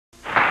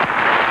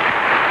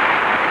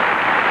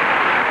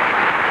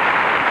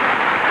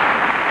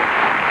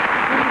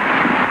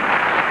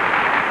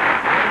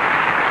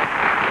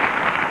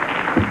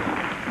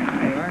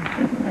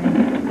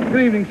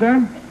evening, sir.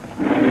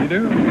 How do you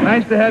do?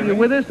 Nice to have you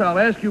with us. I'll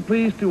ask you,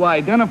 please, to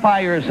identify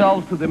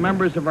yourselves to the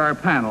members of our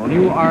panel.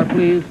 You are,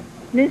 please?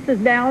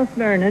 Mrs. Dallas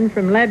Vernon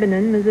from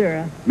Lebanon,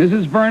 Missouri.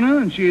 Mrs.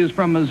 Vernon, and she is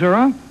from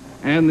Missouri.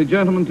 And the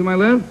gentleman to my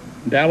left?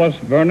 Dallas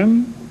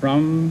Vernon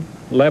from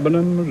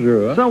Lebanon,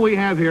 Missouri. So we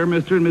have here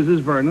Mr. and Mrs.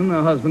 Vernon,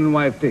 a husband and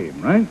wife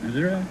team, right? Is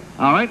that right?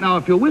 All right. Now,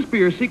 if you'll whisper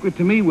your secret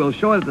to me, we'll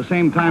show it at the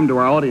same time to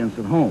our audience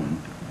at home.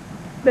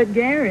 But,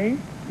 Gary,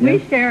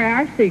 Yes? we share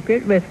our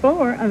secret with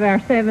 4 of our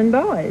 7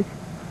 boys.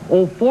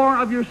 Oh, 4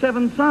 of your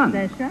 7 sons.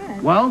 That's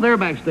right. Well, they're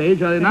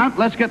backstage, are they not?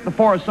 Let's get the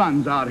 4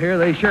 sons out here.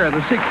 They share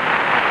the secret.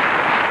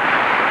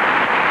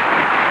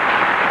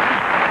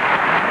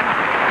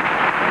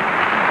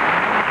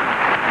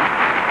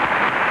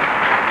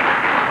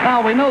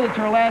 Now, we know that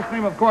your last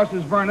name, of course,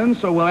 is Vernon,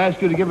 so we'll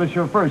ask you to give us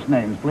your first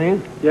names, please.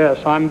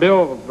 Yes, I'm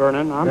Bill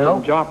Vernon. I'm Bill?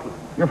 from Joplin.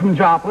 You're from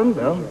Joplin,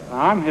 Bill.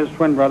 I'm his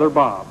twin brother,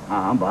 Bob.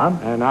 Bob.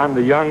 And I'm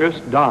the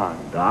youngest, Don.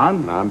 Don.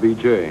 And I'm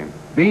B.J.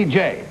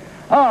 B.J.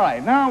 All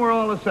right, now we're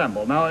all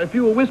assembled. Now, if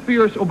you will whisper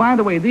your... Oh, by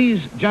the way,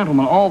 these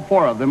gentlemen, all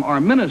 4 of them,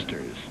 are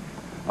ministers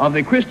of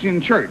the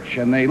Christian church,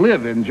 and they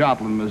live in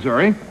Joplin,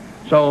 Missouri.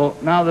 So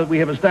now that we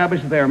have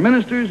established that they are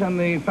ministers and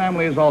the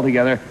family is all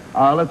together,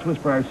 let's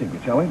whisper our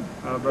secret, shall we?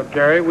 But,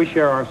 Gary, we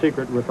share our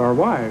secret with our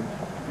wives.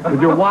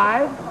 With your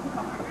wives?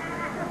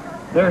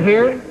 They're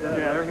here? Yeah,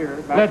 they're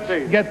here. Let's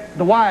get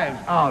the wives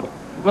out.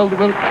 We'll...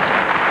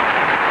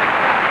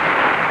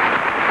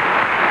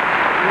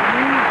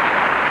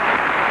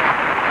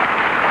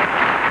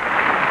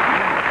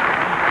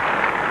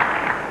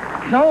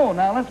 So,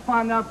 now let's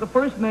find out the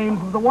first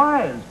names of the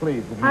wives,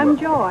 please. if you I'm will.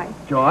 Joy.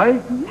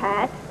 Joy,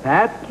 Pat.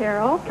 Pat,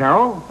 Carol.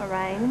 Carol,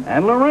 Lorraine.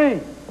 and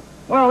Lorraine.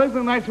 Well, isn't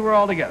it nice that we're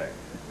all together?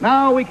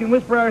 Now we can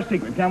whisper our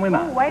secret, can we Oh,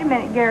 not? wait a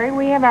minute, Gary.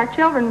 We have our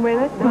children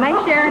with us, and they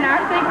share in our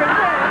secret,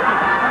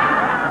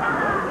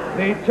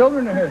 The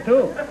children are here,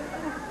 too.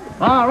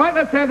 All right,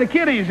 let's have the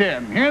kiddies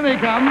in. Here they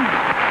come.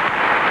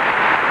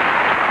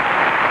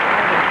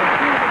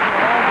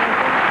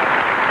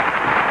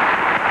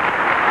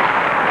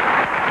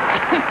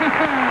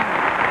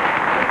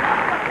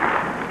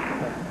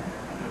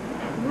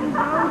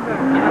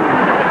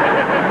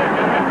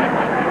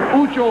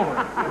 Ooch over.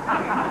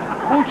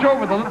 Ooch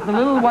over. The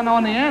little one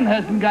on the end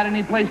hasn't got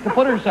any place to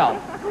put herself.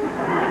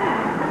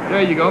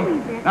 There you go.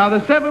 Now,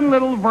 the 7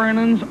 little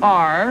Vernons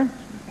are...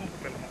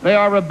 They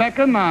are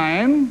Rebecca,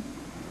 9,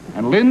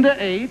 and Linda,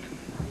 8.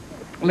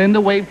 Linda,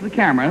 wave to the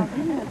camera.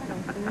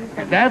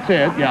 That's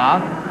it,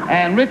 yeah.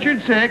 And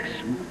Richard, 6,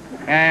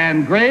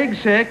 and Greg,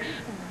 6,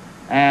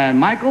 and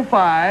Michael,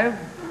 5,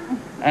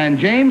 and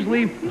James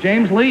Lee... No,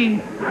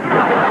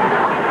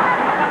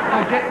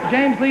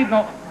 James Lee,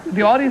 no,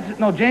 the audience...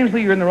 No, James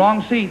Lee, you're in the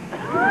wrong seat.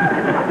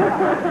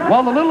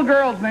 Well, the little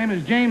girl's name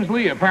is James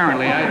Lee,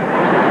 apparently.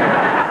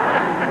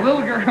 The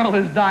little girl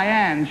is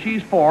Diane.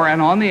 She's 4, and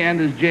on the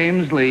end is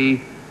James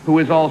Lee, who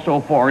is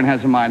also 4 and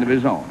has a mind of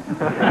his own.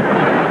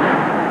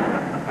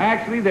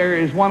 Actually, there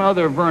is one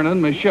other Vernon,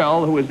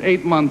 Michele, who is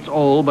 8 months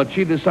old, but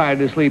she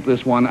decided to sleep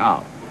this one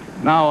out.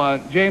 Now,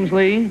 James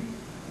Lee,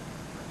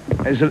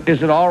 is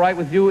it all right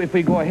with you if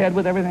we go ahead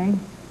with everything?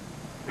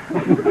 We're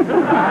going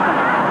to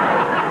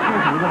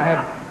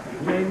have...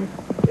 James,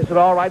 is it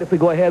all right if we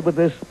go ahead with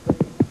this?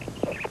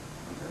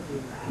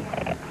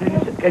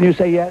 Can you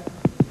say yes?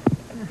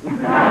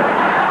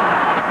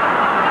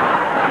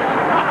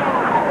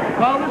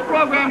 Well, this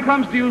program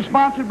comes to you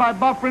sponsored by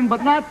Buffrin,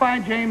 but not by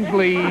James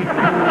Lee, who would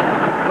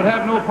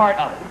have no part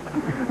of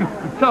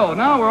it. So,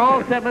 now we're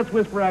all set. Let's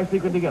whisper our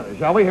secret together,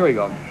 shall we? Here we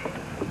go.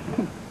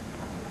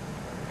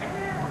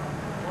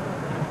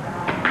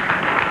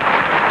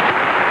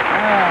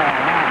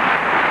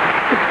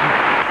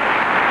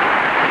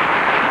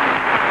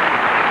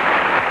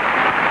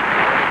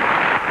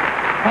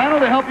 Panel,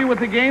 to help you with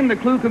the game, the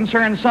clue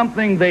concerns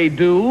something they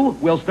do.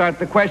 We'll start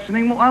the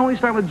questioning. Why don't we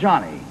start with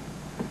Johnny?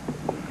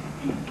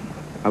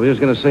 I was just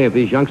going to say, if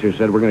these youngsters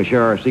said we're going to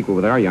share our secret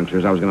with our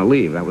youngsters, I was going to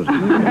leave. That was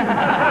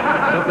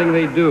something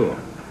they do.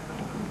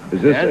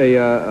 Is this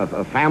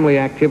a family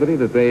activity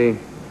that they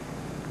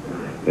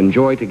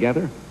enjoy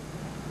together?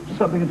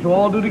 Something that you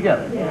all do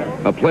together.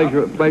 A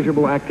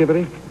pleasurable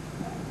activity?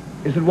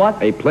 Is it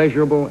what? A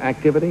pleasurable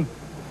activity?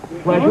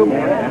 Pleasurable?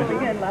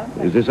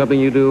 Is this something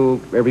you do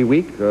every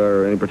week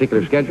or any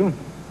particular schedule?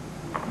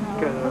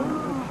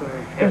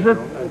 Is it?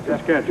 It's a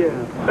schedule.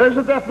 There's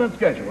a definite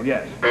schedule,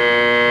 yes.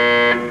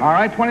 All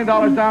right, $20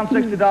 down,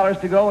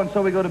 $60 to go, and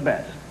so we go to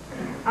Bess.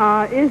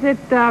 Is it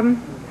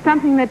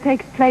something that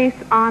takes place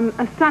on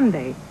a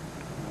Sunday?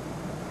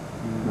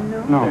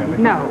 No.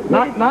 No.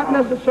 Not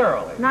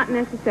necessarily. Not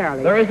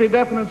necessarily. There is a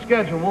definite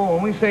schedule.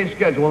 When we say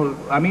schedule,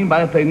 I mean by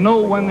that they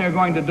know when they're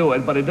going to do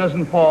it, but it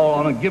doesn't fall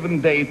on a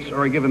given date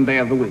or a given day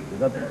of the week. Is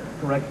that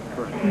correct?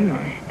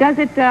 Correct. Does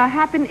it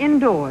happen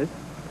indoors?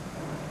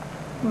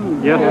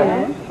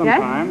 Yes,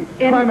 sometimes.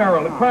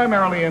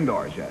 Primarily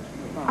indoors, yes.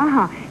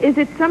 Uh-huh. Is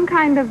it some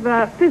kind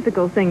of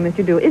physical thing that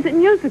you do? Is it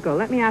musical?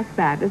 Let me ask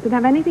that. Does it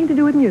have anything to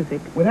do with music?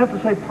 We'd have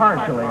to say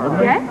partially, wouldn't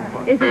we?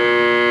 Yes? Is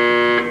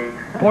it...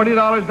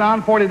 $40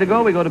 down, 40 to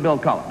go. We go to Bill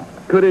Cullen.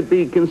 Could it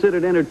be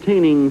considered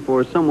entertaining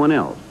for someone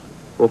else?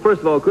 Well,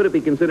 first of all, could it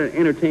be considered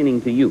entertaining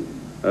to you,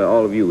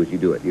 all of you, as you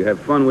do it? You have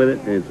fun with it,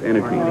 and it's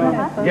entertaining.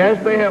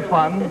 Yes, they have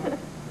fun.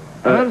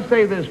 Let us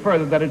say this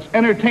further, that it's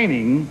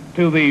entertaining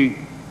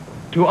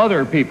to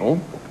other people.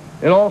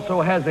 It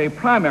also has a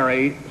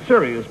primary,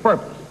 serious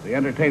purpose. The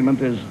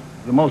entertainment is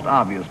the most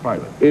obvious part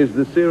of it. Is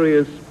the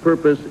serious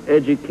purpose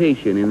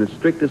education in the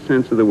strictest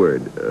sense of the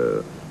word?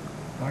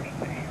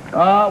 We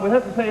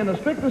have to say, in the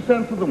strictest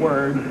sense of the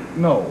word,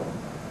 no.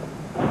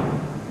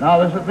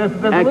 Now, there's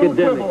a little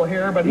quibble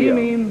here, but he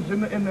means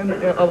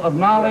of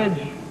knowledge.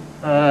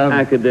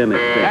 Academic.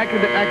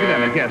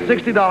 Academic, yes.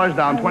 $60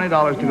 down,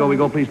 $20 to go. We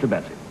go, please, to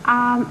Betsy.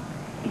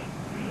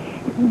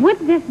 Would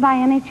this, by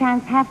any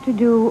chance, have to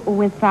do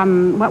with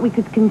what we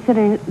could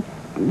consider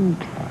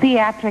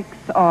theatrics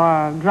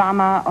or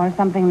drama or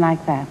something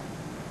like that?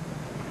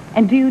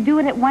 And do you do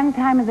it at one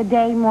time of the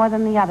day more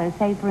than the other?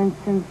 Say, for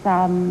instance,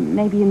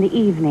 maybe in the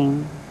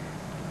evening?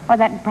 Or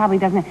that probably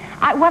doesn't...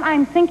 what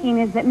I'm thinking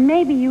is that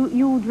maybe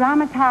you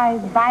dramatize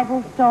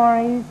Bible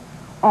stories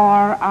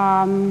or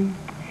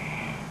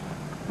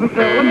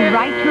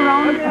write your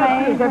own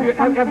plays.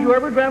 Have you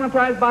ever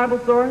dramatized Bible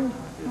stories?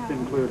 It's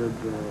included.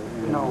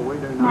 No, we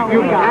don't.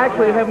 You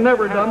actually have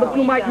never done, but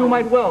you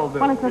might well do.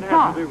 Well, it's a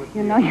thought.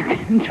 You know, you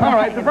can try. All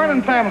right, the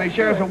Vernon family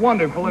shares a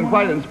wonderful and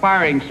quite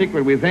inspiring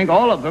secret, we think.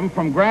 All of them,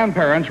 from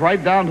grandparents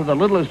right down to the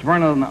littlest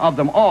Vernon of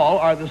them all,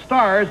 are the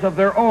stars of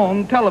their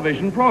own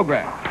television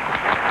program.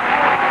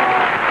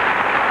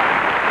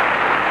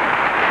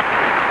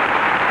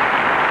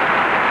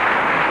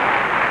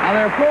 Now,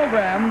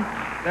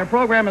 their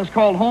program is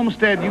called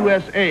Homestead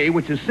USA,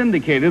 which is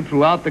syndicated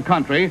throughout the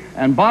country.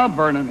 And Bob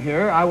Vernon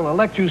here, I will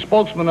elect you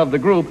spokesman of the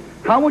group.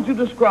 How would you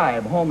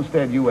describe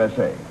Homestead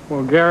USA?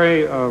 Well,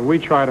 Gary, we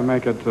try to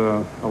make it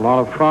a lot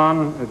of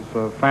fun. It's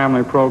a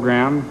family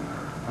program.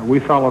 We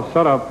fellows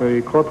set up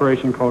a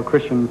corporation called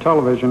Christian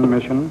Television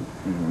Mission,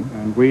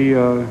 and we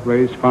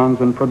raise funds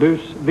and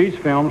produce these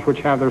films, which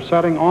have their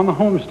setting on the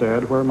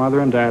homestead where Mother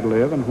and Dad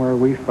live and where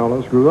we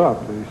fellows grew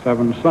up, the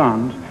 7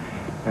 sons.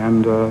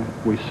 And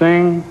we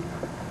sing.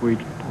 We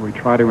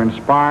try to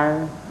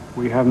inspire.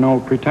 We have no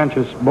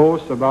pretentious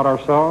boasts about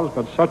ourselves,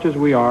 but such as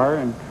we are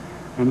and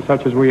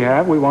such as we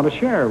have, we want to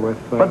share with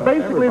But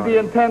basically everybody. the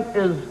intent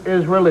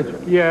is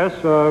religion. Yes,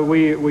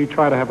 we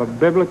try to have a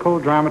biblical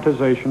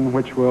dramatization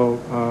which will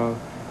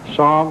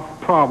solve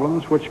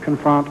problems which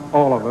confront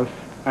all of us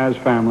as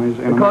families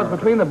in Because America.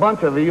 between the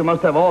bunch of you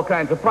must have all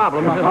kinds of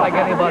problems, just like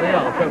anybody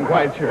else, I'm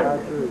quite sure.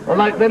 Well,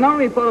 they not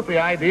only thought up the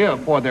idea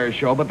for their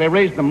show, but they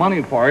raised the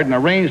money for it and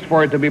arranged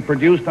for it to be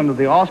produced under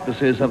the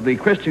auspices of the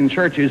Christian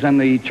churches and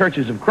the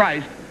Churches of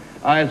Christ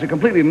as a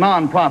completely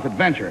non-profit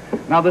venture.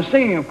 Now, the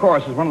singing, of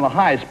course, is one of the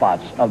high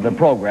spots of the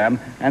program,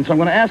 and so I'm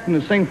going to ask them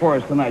to sing for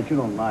us tonight. You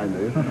don't mind, do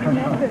you?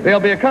 They'll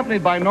be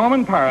accompanied by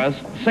Norman Paris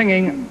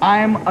singing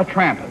I'm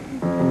a-Trampin'.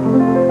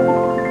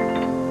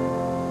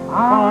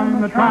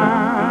 I'm a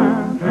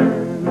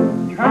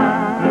trampin',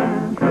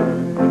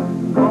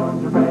 trampin',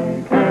 going to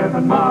make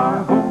heaven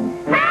my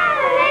home.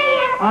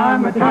 Hallelujah!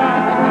 I'm a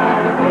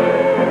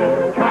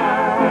trampin',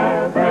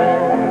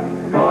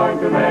 trampin', going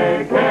to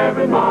make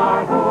heaven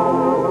my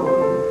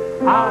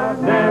home. I've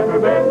never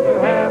been to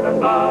heaven,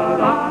 but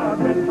I've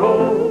been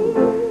told,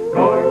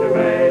 going to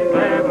make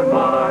heaven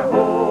my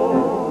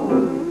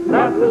home.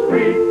 That the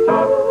streets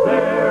up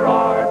there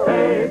are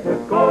paved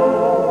with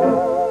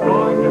gold,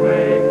 going to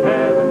make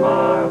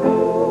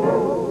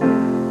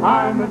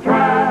I'm a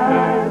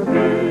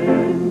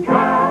trampin',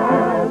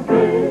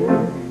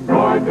 trampin',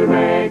 going to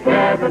make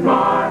heaven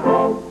my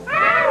home.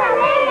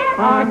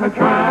 I'm a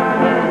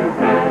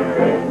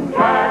trampin',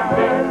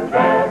 trampin',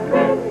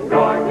 trampin',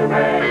 going to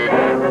make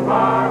heaven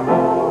my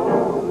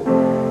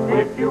home.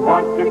 If you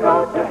want to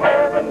go to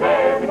heaven,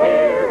 then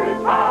here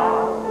is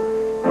how.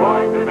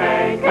 Going to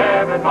make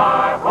heaven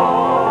my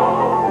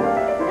home.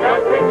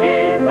 Just be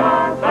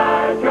Jesus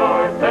as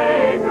your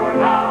Savior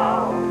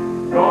now.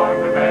 Going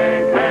to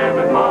make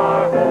heaven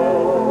my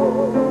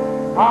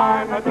home.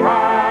 I'm a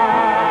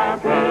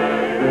trampin',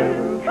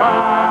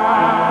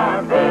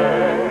 trampin',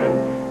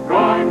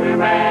 going to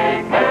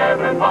make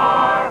heaven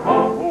my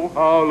home.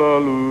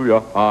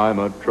 Hallelujah, I'm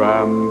a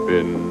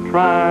trampin',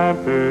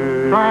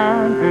 trampin',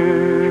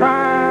 trampin', trampin',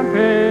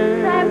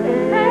 trampin',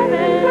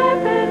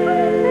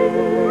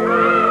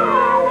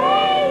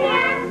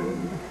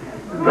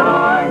 hallelujah,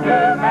 going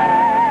to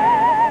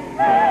make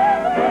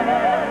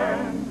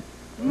heaven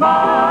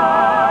my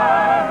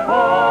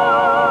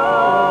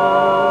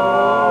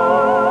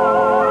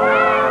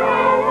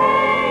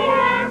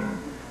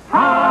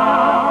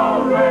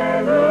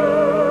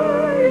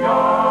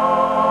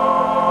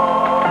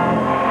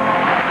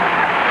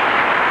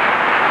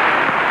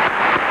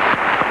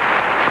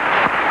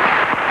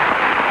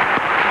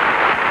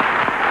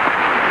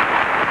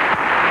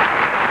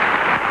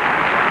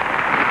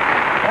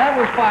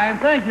Fine.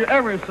 Thank you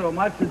ever so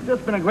much. It's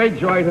just been a great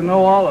joy to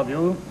know all of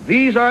you.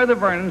 These are the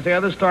Vernons. They are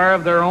the star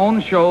of their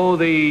own show,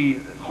 the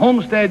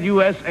Homestead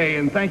USA,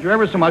 and thank you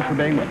ever so much for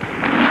being with us.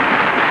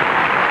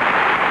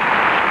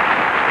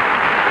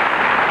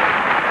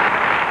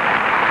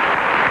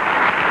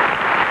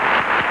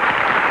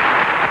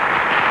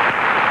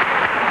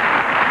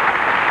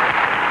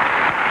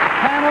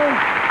 panel.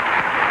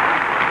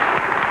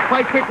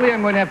 Quite quickly,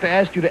 I'm going to have to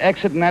ask you to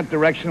exit in that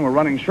direction. We're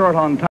running short on time.